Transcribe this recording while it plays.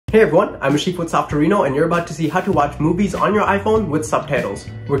Hey everyone, I'm Ashik with Softorino and you're about to see how to watch movies on your iPhone with subtitles.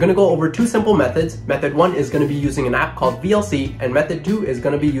 We're going to go over two simple methods. Method 1 is going to be using an app called VLC and method 2 is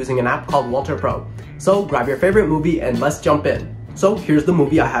going to be using an app called WALTR PRO. So grab your favorite movie and let's jump in. So here's the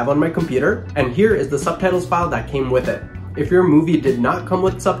movie I have on my computer and here is the subtitles file that came with it. If your movie did not come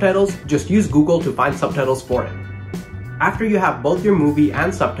with subtitles, just use Google to find subtitles for it. After you have both your movie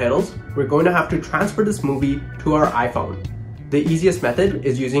and subtitles, we're going to have to transfer this movie to our iPhone. The easiest method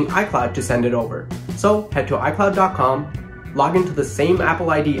is using iCloud to send it over. So head to iCloud.com, log into the same Apple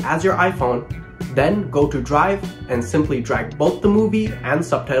ID as your iPhone, then go to Drive and simply drag both the movie and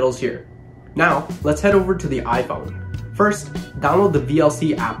subtitles here. Now let's head over to the iPhone. First, download the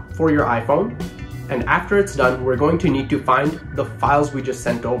VLC app for your iPhone, and after it's done, we're going to need to find the files we just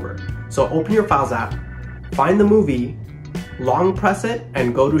sent over. So open your Files app, find the movie, long press it,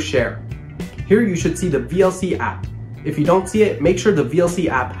 and go to Share. Here you should see the VLC app. If you don't see it, make sure the VLC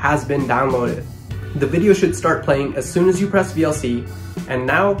app has been downloaded. The video should start playing as soon as you press VLC, and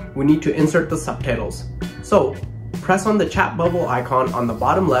now we need to insert the subtitles. So press on the chat bubble icon on the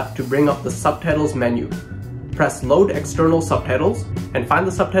bottom left to bring up the subtitles menu. Press Load External Subtitles and find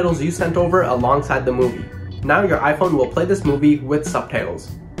the subtitles you sent over alongside the movie. Now your iPhone will play this movie with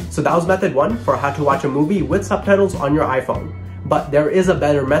subtitles. So that was method 1 for how to watch a movie with subtitles on your iPhone. But there is a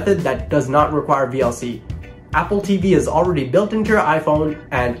better method that does not require VLC. Apple TV is already built into your iPhone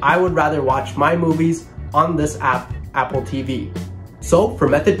and I would rather watch my movies on this app, Apple TV. So for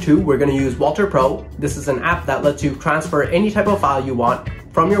method 2, we're going to use WALTR PRO. This is an app that lets you transfer any type of file you want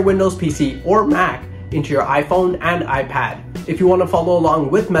from your Windows PC or Mac into your iPhone and iPad. If you want to follow along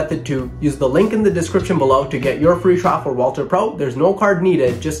with method 2, use the link in the description below to get your free trial for WALTR PRO. There's no card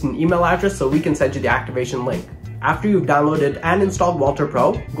needed, just an email address so we can send you the activation link. After you've downloaded and installed WALTR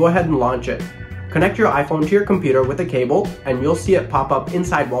PRO, go ahead and launch it. Connect your iPhone to your computer with a cable and you'll see it pop up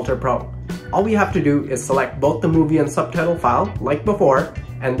inside WALTR PRO. All we have to do is select both the movie and subtitle file like before,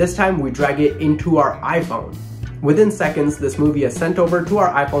 and this time we drag it into our iPhone. Within seconds, this movie is sent over to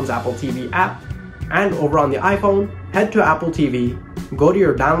our iPhone's Apple TV app, and over on the iPhone, head to Apple TV, go to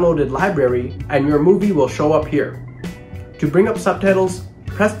your downloaded library, and your movie will show up here. To bring up subtitles,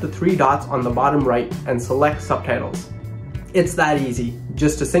 press the 3 dots on the bottom right and select subtitles. It's that easy.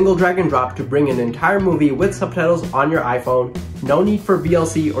 Just a single drag and drop to bring an entire movie with subtitles on your iPhone. No need for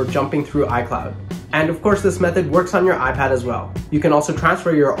VLC or jumping through iCloud. And of course this method works on your iPad as well. You can also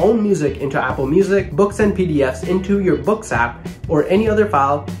transfer your own music into Apple Music, books and PDFs into your Books app, or any other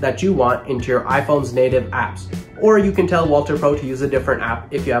file that you want into your iPhone's native apps. Or you can tell WALTR PRO to use a different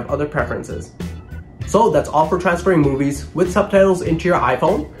app if you have other preferences. So that's all for transferring movies with subtitles into your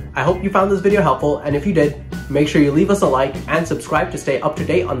iPhone. I hope you found this video helpful, and if you did, make sure you leave us a like and subscribe to stay up to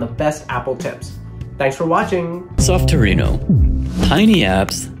date on the best Apple tips. Thanks for watching. Softorino. Tiny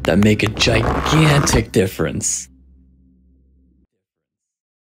apps that make a gigantic difference.